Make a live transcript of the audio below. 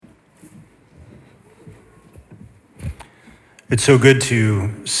It's so good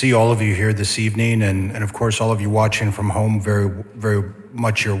to see all of you here this evening, and of course, all of you watching from home. Very, very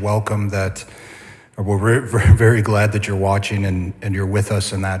much you're welcome. We're very glad that you're watching and you're with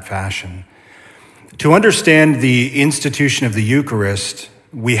us in that fashion. To understand the institution of the Eucharist,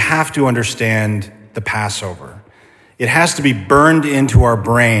 we have to understand the Passover. It has to be burned into our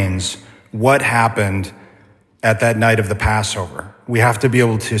brains what happened at that night of the Passover. We have to be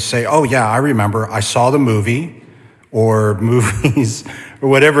able to say, oh yeah, I remember, I saw the movie, or movies, or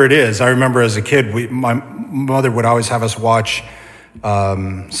whatever it is. I remember as a kid, my mother would always have us watch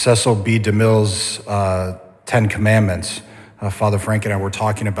Cecil B. DeMille's 10 Commandments. Father Frank and I were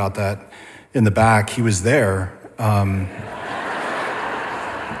talking about that in the back. He was there.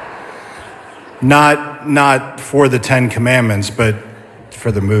 Not for the 10 Commandments, but for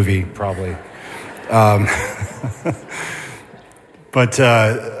the movie, probably.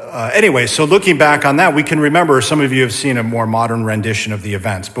 Anyway, so looking back on that, we can remember, some of you have seen a more modern rendition of the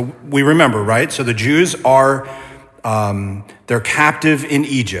events, but we remember, right? So the Jews are, they're captive in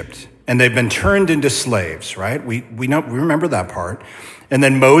Egypt, and they've been turned into slaves, right? We remember that part. And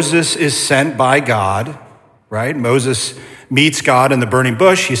then Moses is sent by God, right? Moses meets God in the burning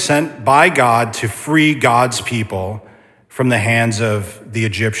bush. He's sent by God to free God's people from the hands of the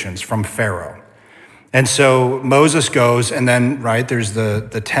Egyptians, from Pharaoh. And so Moses goes, and then, right, there's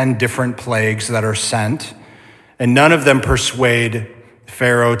the 10 different plagues that are sent, and none of them persuade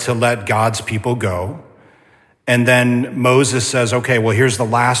Pharaoh to let God's people go. And then Moses says, okay, well, here's the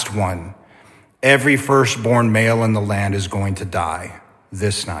last one. Every firstborn male in the land is going to die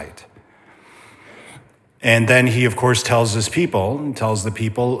this night. And then he, of course, tells the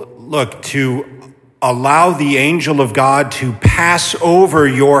people, look, to allow the angel of God to pass over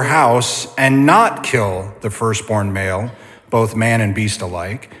your house and not kill the firstborn male, both man and beast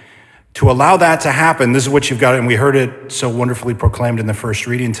alike. To allow that to happen, this is what you've got, and we heard it so wonderfully proclaimed in the first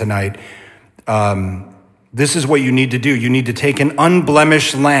reading tonight. This is what you need to do. You need to take an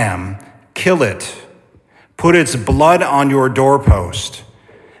unblemished lamb, kill it, put its blood on your doorpost,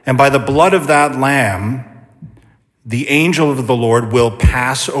 and by the blood of that lamb, the angel of the Lord will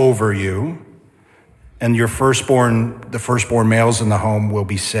pass over you, and the firstborn males in the home will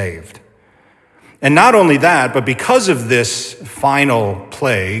be saved. And not only that, but because of this final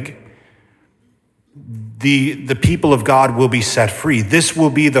plague, the people of God will be set free. This will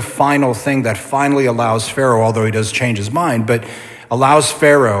be the final thing that finally allows Pharaoh, although he does change his mind, but allows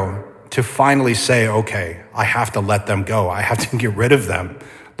Pharaoh to finally say, okay, I have to let them go. I have to get rid of them.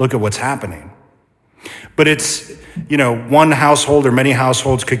 Look at what's happening. But it's, one household or many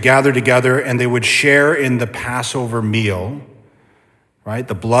households could gather together and they would share in the Passover meal, right?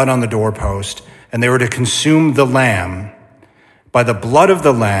 The blood on the doorpost, and they were to consume the lamb. By the blood of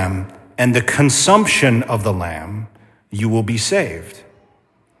the lamb and the consumption of the lamb, you will be saved.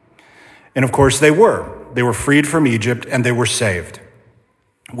 And of course they were. They were freed from Egypt and they were saved.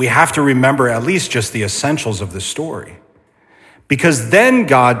 We have to remember at least just the essentials of the story. Because then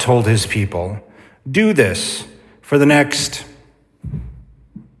God told his people, do this for the next,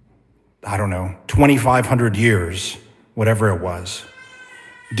 2,500 years, whatever it was.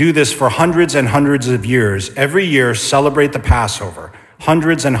 Do this for hundreds and hundreds of years. Every year, celebrate the Passover.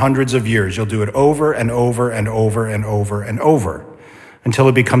 Hundreds and hundreds of years. You'll do it over and over and over and over and over until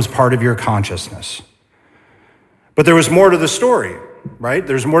it becomes part of your consciousness. But there was more to the story, right?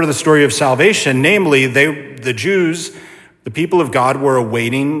 There's more to the story of salvation. Namely, the Jews, the people of God, were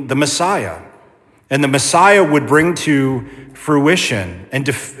awaiting the Messiah. And the Messiah would bring to fruition and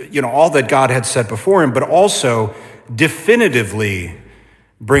all that God had set before him, but also definitively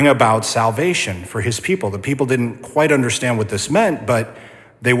bring about salvation for his people. The people didn't quite understand what this meant, but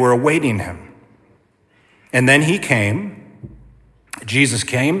they were awaiting him. And then Jesus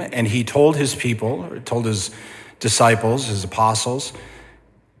came, and he told his people, or told his disciples, his apostles,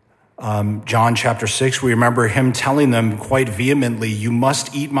 John chapter 6, we remember him telling them quite vehemently, you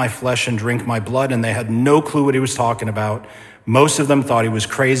must eat my flesh and drink my blood. And they had no clue what he was talking about. Most of them thought he was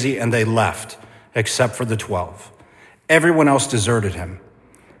crazy and they left, except for the 12. Everyone else deserted him.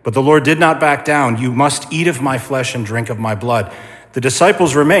 But the Lord did not back down. You must eat of my flesh and drink of my blood. The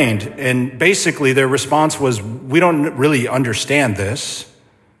disciples remained, and basically their response was, we don't really understand this,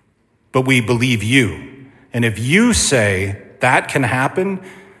 but we believe you. And if you say that can happen,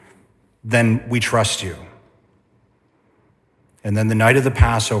 then we trust you. And then the night of the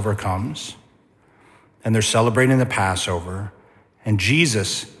Passover comes, and they're celebrating the Passover. And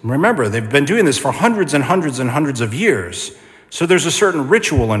Jesus, remember, they've been doing this for hundreds and hundreds and hundreds of years. So there's a certain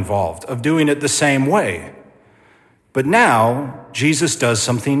ritual involved of doing it the same way. But now, Jesus does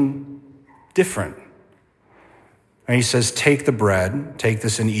something different. And he says, take the bread, take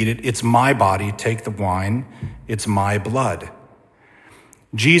this and eat it. It's my body. Take the wine. It's my blood.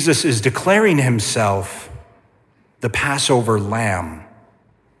 Jesus is declaring himself the Passover lamb,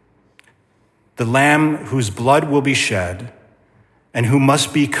 the lamb whose blood will be shed and who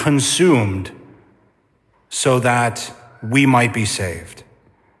must be consumed so that we might be saved.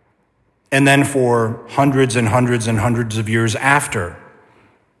 And then for hundreds and hundreds and hundreds of years after,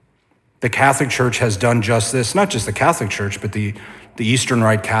 the Catholic Church has done just this. Not just the Catholic Church, but the Eastern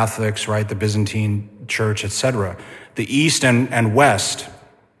Rite Catholics, right, the Byzantine Church, etc. The East and West,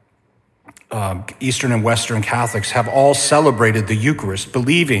 Eastern and Western Catholics have all celebrated the Eucharist,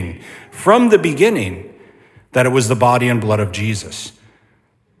 believing from the beginning that it was the body and blood of Jesus.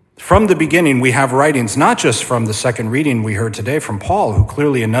 From the beginning, we have writings, not just from the second reading we heard today from Paul, who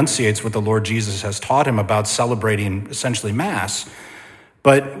clearly enunciates what the Lord Jesus has taught him about celebrating essentially Mass,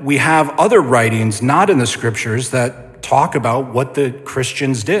 but we have other writings not in the Scriptures that talk about what the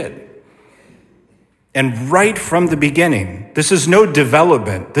Christians did. And right from the beginning, this is no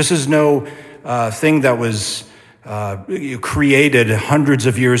development. This is no thing that was created hundreds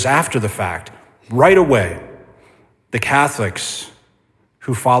of years after the fact. Right away, the Catholics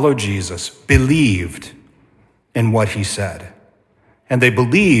who followed Jesus believed in what he said. And they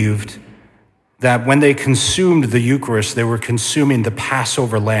believed that when they consumed the Eucharist, they were consuming the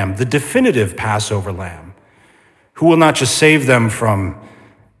Passover lamb, the definitive Passover lamb, who will not just save them from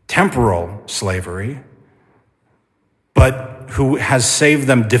temporal slavery, but who has saved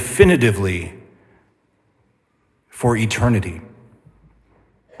them definitively for eternity.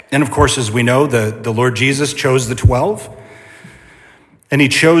 And of course, as we know, the Lord Jesus chose the 12, and he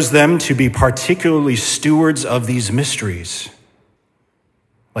chose them to be particularly stewards of these mysteries,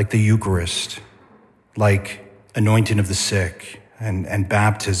 like the Eucharist, like anointing of the sick and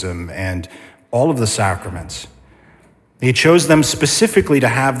baptism and all of the sacraments. He chose them specifically to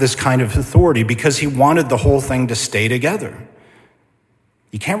have this kind of authority because he wanted the whole thing to stay together.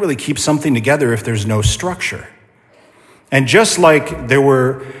 You can't really keep something together if there's no structure. And just like there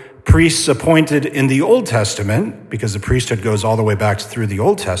were priests appointed in the Old Testament, because the priesthood goes all the way back through the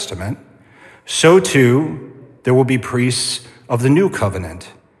Old Testament, so too there will be priests of the New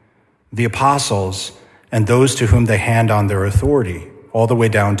Covenant, the apostles, and those to whom they hand on their authority, all the way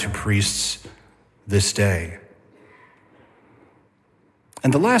down to priests this day.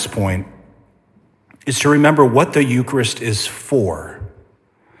 And the last point is to remember what the Eucharist is for.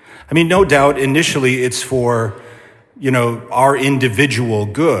 I mean, no doubt initially it's for, our individual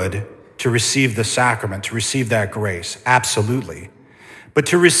good to receive the sacrament, to receive that grace. Absolutely. But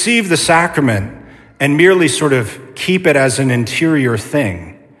to receive the sacrament and merely sort of keep it as an interior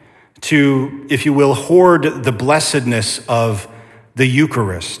thing, to, if you will, hoard the blessedness of the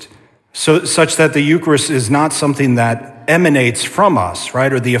Eucharist, such that the Eucharist is not something that emanates from us,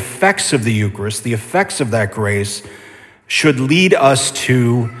 right? Or the effects of the Eucharist, the effects of that grace should lead us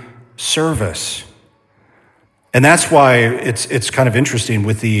to service. And that's why it's kind of interesting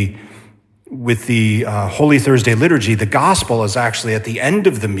with the Holy Thursday liturgy. The gospel is actually at the end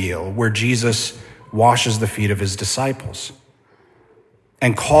of the meal where Jesus washes the feet of his disciples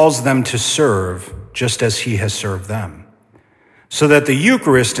and calls them to serve just as he has served them. So that the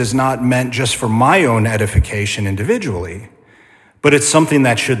Eucharist is not meant just for my own edification individually, but it's something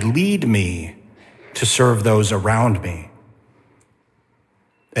that should lead me to serve those around me.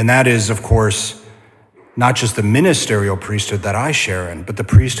 And that is, of course, not just the ministerial priesthood that I share in, but the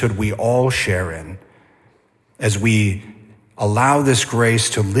priesthood we all share in as we allow this grace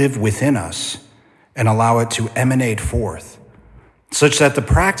to live within us and allow it to emanate forth, such that the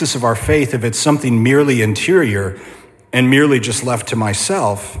practice of our faith, if it's something merely interior and merely just left to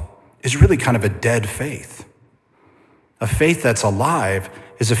myself, is really kind of a dead faith. A faith that's alive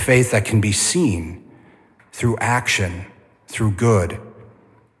is a faith that can be seen through action, through good,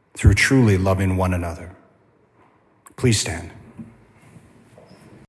 through truly loving one another. Please stand.